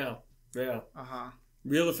bay. Yeah. Yeah. Uh-huh.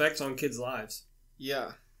 Real effects on kids' lives.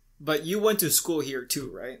 Yeah. But you went to school here too,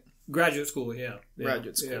 right? Graduate school, yeah.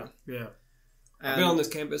 Graduate school. Yeah. I've been on this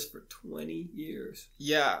campus for 20 years.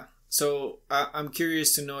 Yeah. So I'm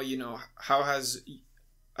curious to know, you know, how has...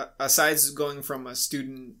 Asides going from a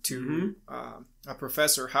student to a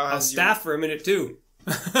professor, how has... staff for a minute too.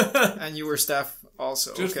 And you were staff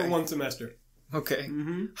also. Just for 1 semester. Okay.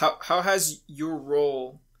 Mm-hmm. How has your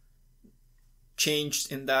role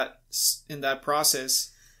changed in that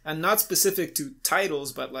process? And not specific to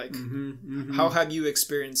titles, but like how have you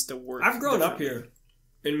experienced the work? I've grown up here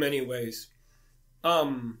in many ways. I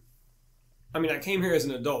mean, I came here as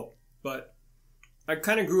an adult, but I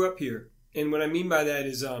kind of grew up here. And what I mean by that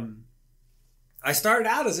is I started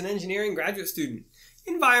out as an engineering graduate student.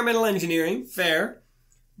 Environmental engineering, fair.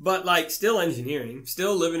 But, like, still engineering,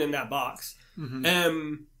 still living in that box.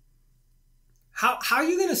 Mm-hmm. How are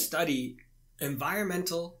you going to study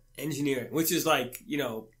environmental engineering, which is like, you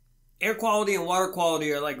know, air quality and water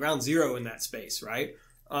quality are like ground zero in that space, right?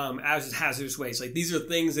 As is hazardous waste. Like, these are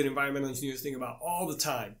things that environmental engineers think about all the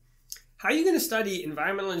time. How are you going to study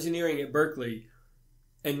environmental engineering at Berkeley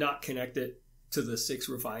and not connect it to the 6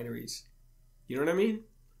 refineries? You know what I mean?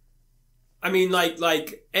 I mean,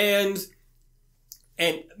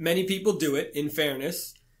 and many people do it, in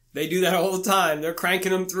fairness. They do that all the time. They're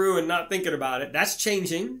cranking them through and not thinking about it. That's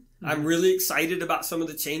changing. Mm-hmm. I'm really excited about some of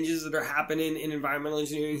the changes that are happening in environmental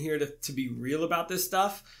engineering here to be real about this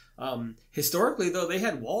stuff. Historically, though, they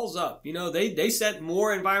had walls up. You know, they sent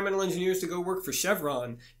more environmental engineers to go work for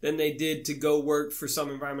Chevron than they did to go work for some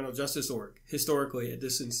environmental justice org, historically, at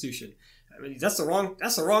this institution. I mean, that's the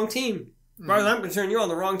wrong team. As far as I'm concerned, you're on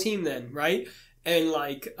the wrong team then, right? And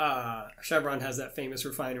like Chevron has that famous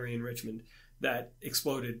refinery in Richmond that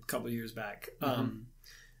exploded a couple of years back.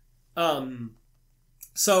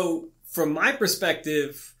 So from my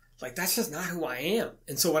perspective, like, that's just not who I am.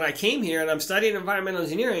 And so when I came here and I'm studying environmental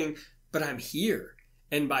engineering, but I'm here,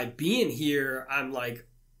 and by being here, I'm like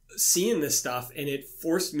seeing this stuff, and it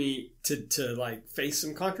forced me to like face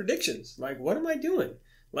some contradictions. Like, what am I doing?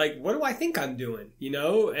 Like, what do I think I'm doing? You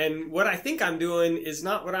know, and what I think I'm doing is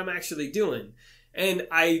not what I'm actually doing. And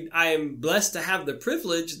I am blessed to have the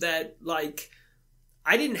privilege that, like,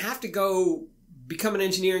 I didn't have to go become an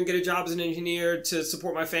engineer and get a job as an engineer to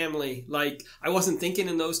support my family. Like, I wasn't thinking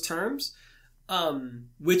in those terms,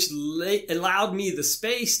 which allowed me the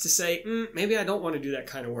space to say, maybe I don't want to do that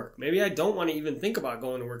kind of work. Maybe I don't want to even think about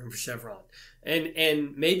going to working for Chevron.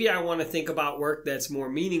 And maybe I want to think about work that's more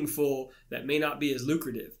meaningful, that may not be as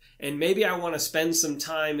lucrative. And maybe I want to spend some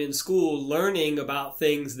time in school learning about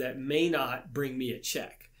things that may not bring me a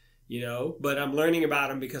check, you know, but I'm learning about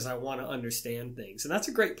them because I want to understand things. And that's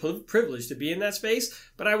a great privilege to be in that space.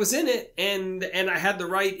 But I was in it, and I had the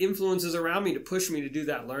right influences around me to push me to do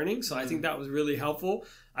that learning. So I think that was really helpful.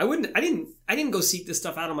 I didn't go seek this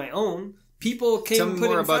stuff out on my own. People came and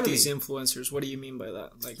put it in front of me. Tell me more about these influencers. What do you mean by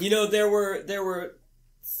that? Like, you know, there were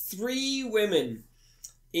 3 women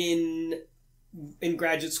in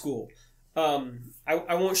graduate school.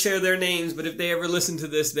 I won't share their names, but if they ever listen to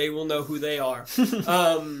this, they will know who they are.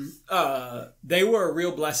 They were a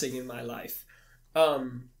real blessing in my life.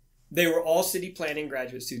 They were all city planning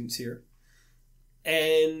graduate students here.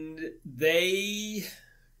 And they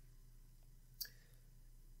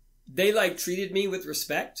like treated me with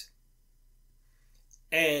respect.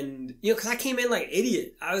 And, you know, because I came in like an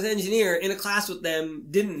idiot. I was an engineer in a class with them,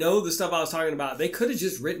 didn't know the stuff I was talking about. They could have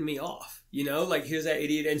just written me off, you know, like, here's that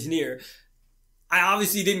idiot engineer. I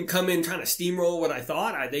obviously didn't come in trying to steamroll what I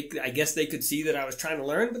thought. I guess they could see that I was trying to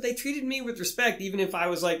learn, but they treated me with respect, even if I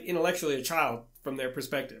was like intellectually a child from their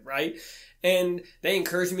perspective, right? And they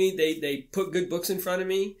encouraged me. They put good books in front of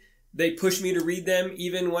me. They pushed me to read them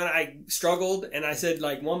even when I struggled. And I said,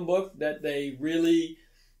 like, one book that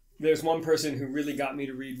there's one person who really got me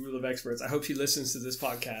to read Rule of Experts. I hope she listens to this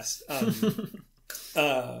podcast.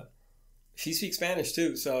 She speaks Spanish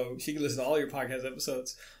too, so she can listen to all your podcast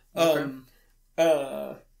episodes.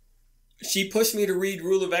 She pushed me to read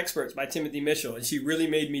Rule of Experts by Timothy Mitchell, and she really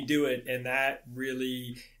made me do it. And that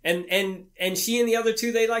really, and she and the other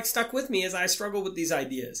 2, they like stuck with me as I struggled with these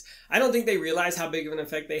ideas. I don't think they realized how big of an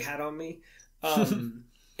effect they had on me.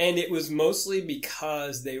 And it was mostly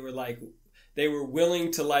because they were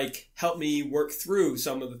willing to like help me work through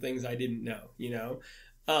some of the things I didn't know, you know?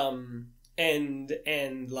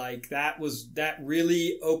 And like that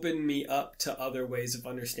really opened me up to other ways of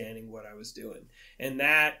understanding what I was doing. And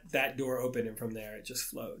that door opened, and from there it just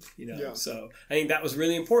flowed, you know? Yeah. So I think that was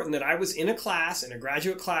really important, that I was in a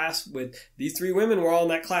graduate class with these 3 women were all in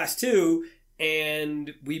that class too.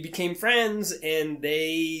 And we became friends, and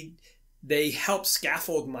they helped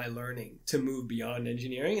scaffold my learning to move beyond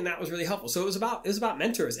engineering. And that was really helpful. So it was about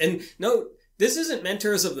mentors. And no, this isn't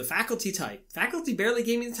mentors of the faculty type. Faculty barely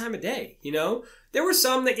gave me the time of day, you know? There were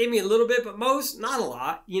some that gave me a little bit, but most, not a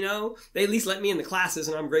lot, you know? They at least let me in the classes,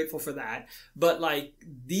 and I'm grateful for that. But like,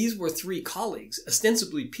 these were 3 colleagues,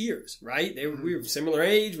 ostensibly peers, right? We were similar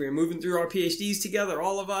age. We were moving through our PhDs together,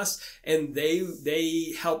 all of us. And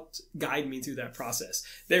they helped guide me through that process.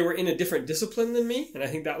 They were in a different discipline than me. And I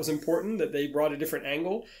think that was important, that they brought a different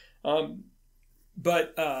angle.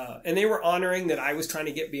 But and they were honoring that I was trying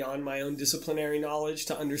to get beyond my own disciplinary knowledge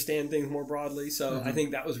to understand things more broadly. So I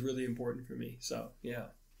think that was really important for me. So, yeah.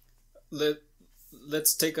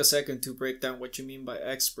 Let's take a second to break down what you mean by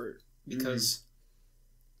expert, because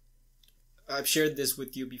I've shared this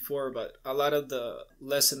with you before, but a lot of the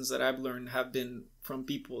lessons that I've learned have been from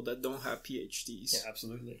people that don't have PhDs. Yeah,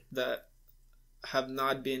 absolutely. That have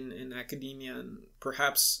not been in academia and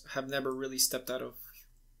perhaps have never really stepped out of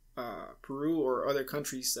Peru or other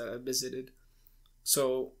countries that I visited.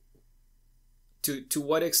 So to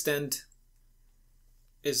what extent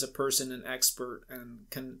is a person an expert,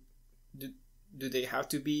 and do they have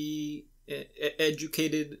to be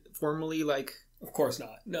educated formally? Like, of course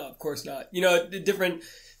not. No, of course not. You know,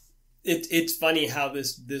 it's funny how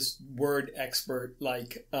this word expert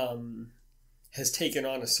like has taken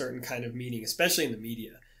on a certain kind of meaning, especially in the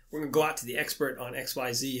media. We're going to go out to the expert on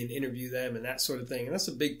XYZ and interview them and that sort of thing. And that's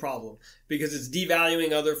a big problem, because it's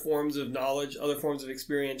devaluing other forms of knowledge, other forms of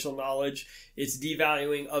experiential knowledge. It's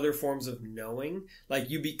devaluing other forms of knowing. Like,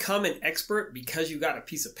 you become an expert because you got a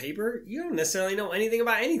piece of paper. You don't necessarily know anything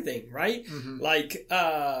about anything, right? Like,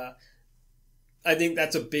 I think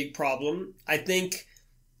that's a big problem. I think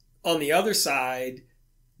on the other side,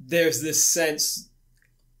 there's this sense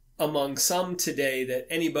among some today that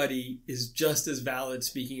anybody is just as valid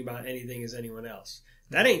speaking about anything as anyone else.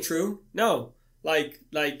 That ain't true. No. Like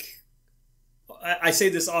I say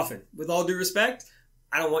this often, with all due respect,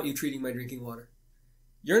 I don't want you treating my drinking water.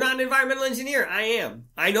 You're not an environmental engineer. I am.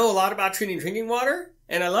 I know a lot about treating drinking water,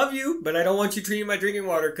 and I love you, but I don't want you treating my drinking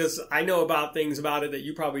water, because I know about things about it that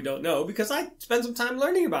you probably don't know, because I spend some time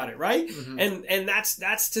learning about it, right? And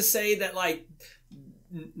that's to say that, like,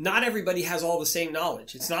 not everybody has all the same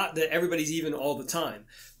knowledge. It's not that everybody's even all the time.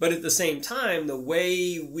 But at the same time, the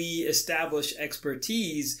way we establish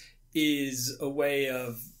expertise is a way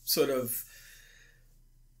of sort of,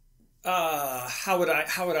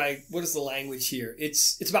 what is the language here?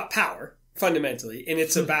 It's about power, fundamentally. And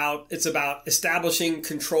it's about establishing,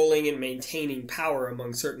 controlling, and maintaining power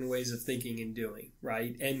among certain ways of thinking and doing,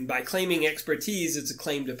 right? And by claiming expertise, it's a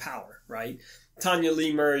claim to power, right? Tanya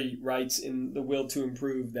Lee Murray writes in The Will to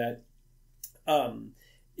Improve that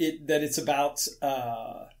it's about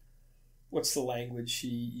what's the language she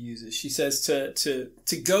uses? She says to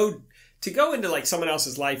go into like someone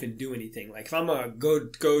else's life and do anything. Like, if I'm gonna go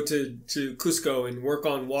to Cusco and work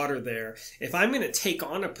on water there, if I'm gonna take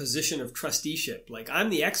on a position of trusteeship, like, I'm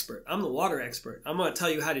the expert, I'm the water expert, I'm gonna tell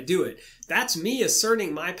you how to do it. That's me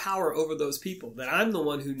asserting my power over those people, that I'm the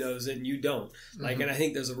one who knows it and you don't. Like, and I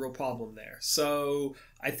think there's a real problem there. So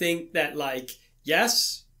I think that, like,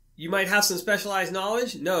 yes, you might have some specialized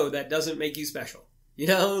knowledge. No, that doesn't make you special. You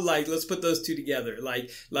know, like, let's put those two together.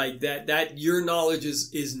 Like that your knowledge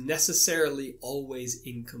is necessarily always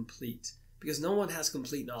incomplete, because no one has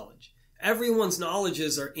complete knowledge. Everyone's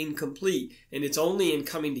knowledges are incomplete, and it's only in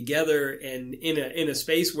coming together and in a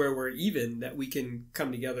space where we're even that we can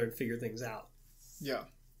come together and figure things out. Yeah.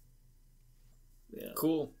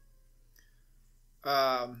 Cool.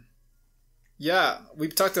 Yeah,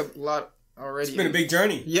 we've talked a lot already. It's been a big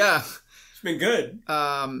journey. Yeah. It's been good.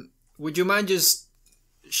 Would you mind just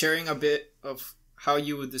sharing a bit of how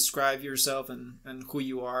you would describe yourself and who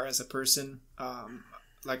you are as a person?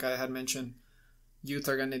 Like I had mentioned, youth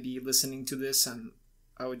are going to be listening to this, and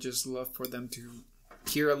I would just love for them to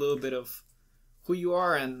hear a little bit of who you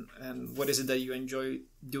are and what is it that you enjoy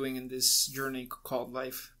doing in this journey called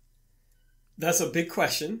life. That's a big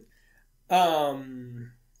question.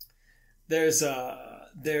 There's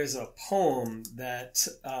a poem that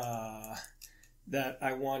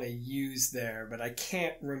I want to use there, but I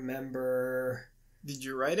can't remember. Did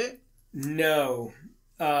you write it? No.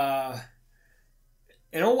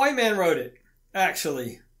 an old white man wrote it,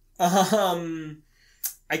 actually.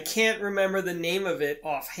 I can't remember the name of it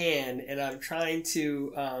offhand, and I'm trying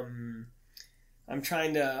to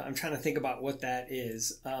think about what that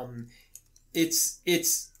is. I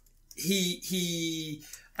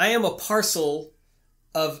am a parcel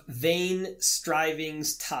of vain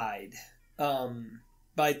strivings tied,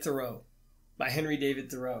 by Thoreau, by Henry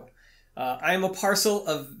David Thoreau. I am a parcel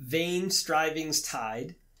of vain strivings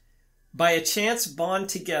tied, by a chance bond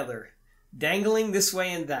together, dangling this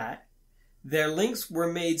way and that. Their links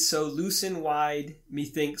were made so loose and wide,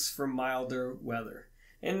 methinks for milder weather.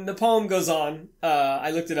 And the poem goes on.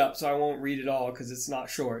 I looked it up, so I won't read it all because it's not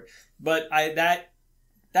short. But that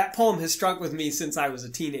poem has struck with me since I was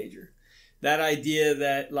a teenager. That idea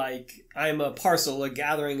that, like, I'm a parcel, a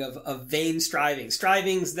gathering of vain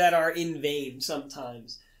strivings that are in vain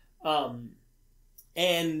sometimes. And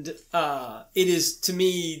it is, to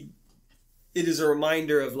me, it is a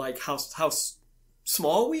reminder of, like, how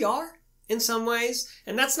small we are in some ways.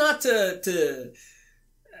 And that's not to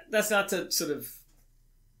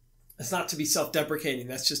be self-deprecating.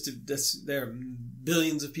 There are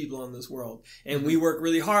billions of people in this world, and we work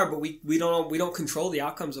really hard, but we don't control the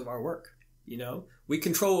outcomes of our work. You know, we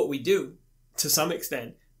control what we do to some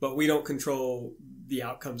extent, but we don't control the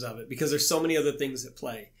outcomes of it because there's so many other things at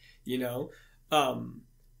play. You know,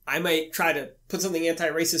 I might try to put something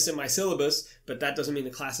anti-racist in my syllabus, but that doesn't mean the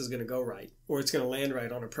class is going to go right or it's going to land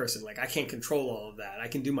right on a person. Like, I can't control all of that. I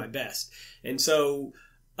can do my best. And so,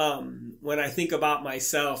 when I think about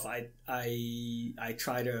myself, I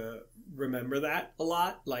try to remember that a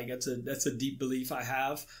lot. Like, that's a deep belief I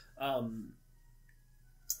have.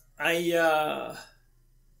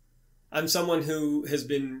 I'm someone who has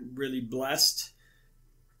been really blessed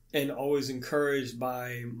and always encouraged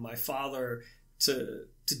by my father to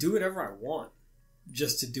do whatever I want,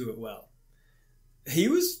 just to do it well.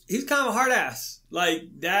 He's kind of a hard ass,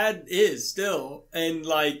 like Dad is still, and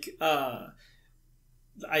like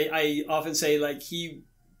I often say, like,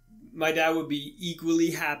 my dad would be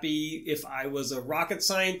equally happy if I was a rocket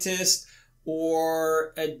scientist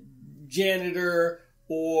or a janitor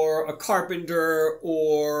or a carpenter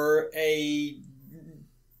or a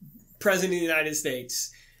president of the United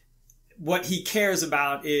States. What he cares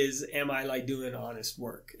about is, am I, like, doing honest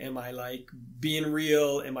work? Am I, like, being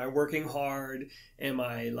real? Am I working hard? Am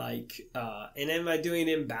I, like, and am I doing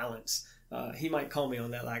it in balance? He might call me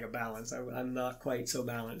on that lack of balance. I'm not quite so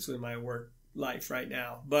balanced with my work life right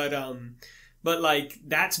now, but like,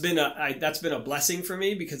 that's been a blessing for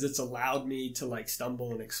me because it's allowed me to, like,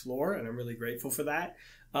 stumble and explore, and I'm really grateful for that.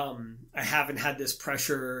 I haven't had this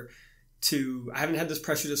pressure to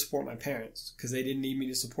support my parents because they didn't need me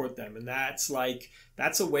to support them, and that's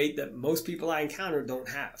a weight that most people I encounter don't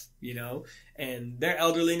have, you know. And they're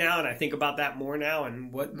elderly now, and I think about that more now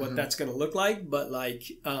and what that's going to look like. But, like,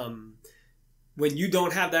 when you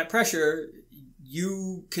don't have that pressure,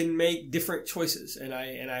 you can make different choices, and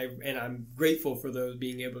I'm grateful for those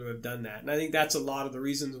being able to have done that. And I think that's a lot of the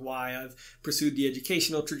reasons why I've pursued the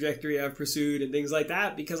educational trajectory I've pursued and things like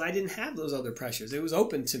that, because I didn't have those other pressures. It was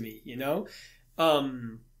open to me, you know.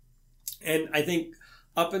 And I think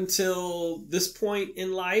up until this point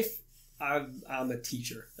in life, I'm a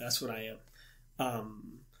teacher. That's what I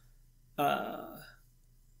am.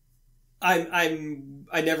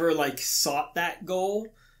 I never, like, sought that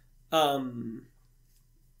goal.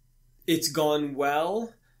 It's gone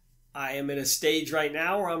well. I am at a stage right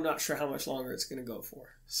now where I'm not sure how much longer it's going to go for.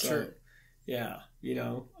 So, sure. Yeah, you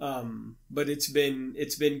know, but it's been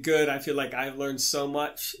good. I feel like I've learned so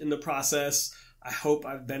much in the process. I hope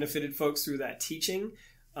I've benefited folks through that teaching.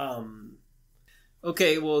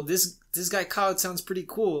 Okay, well, this guy Khalid sounds pretty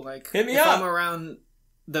cool. Like, hit me up. I'm around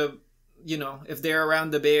if they're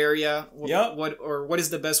around the Bay Area, what is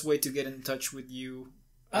the best way to get in touch with you?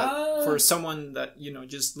 For someone that,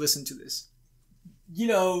 just listen to this.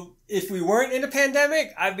 If we weren't in a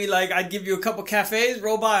pandemic, I'd give you a couple cafes,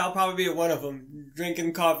 roll by, I'll probably be at one of them,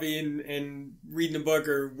 drinking coffee and reading a book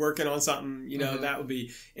or working on something, that would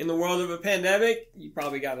be. In the world of a pandemic, you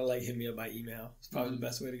probably got to, hit me up by email. It's probably the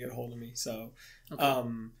best way to get a hold of me. So, okay.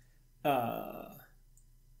 But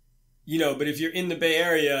if you're in the Bay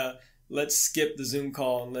Area, let's skip the Zoom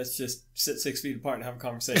call and let's just sit 6 feet apart and have a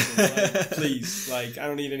conversation. Please. I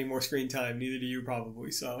don't need any more screen time. Neither do you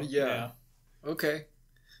probably. So, yeah. Okay.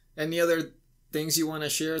 Any other things you want to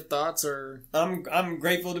share, thoughts or? I'm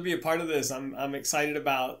grateful to be a part of this. I'm excited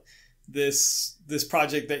about this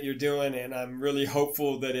project that you're doing, and I'm really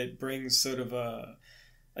hopeful that it brings sort of a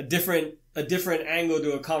different angle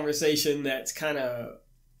to a conversation that's kind of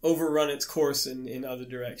overrun its course in other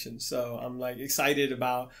directions. So I'm excited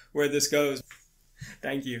about where this goes.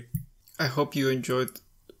 Thank you. I hope you enjoyed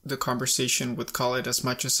the conversation with Khalid as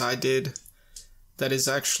much as I did. That is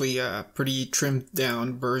actually a pretty trimmed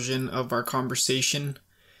down version of our conversation.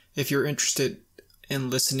 If you're interested in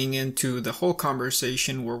listening into the whole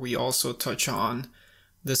conversation, where we also touch on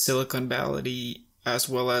the Silicon Valley as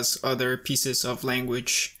well as other pieces of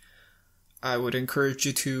language, I would encourage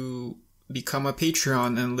you to become a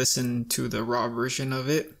Patreon and listen to the raw version of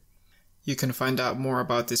it. You can find out more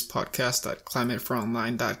about this podcast at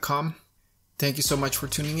climatefronline.com. Thank you so much for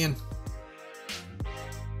tuning in.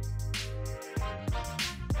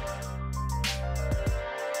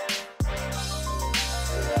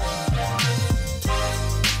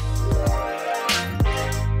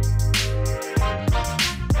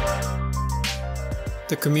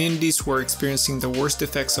 The communities who are experiencing the worst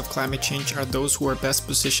effects of climate change are those who are best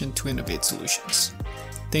positioned to innovate solutions.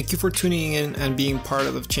 Thank you for tuning in and being part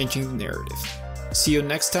of changing the narrative. See you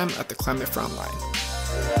next time at the Climate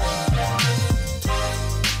Frontline.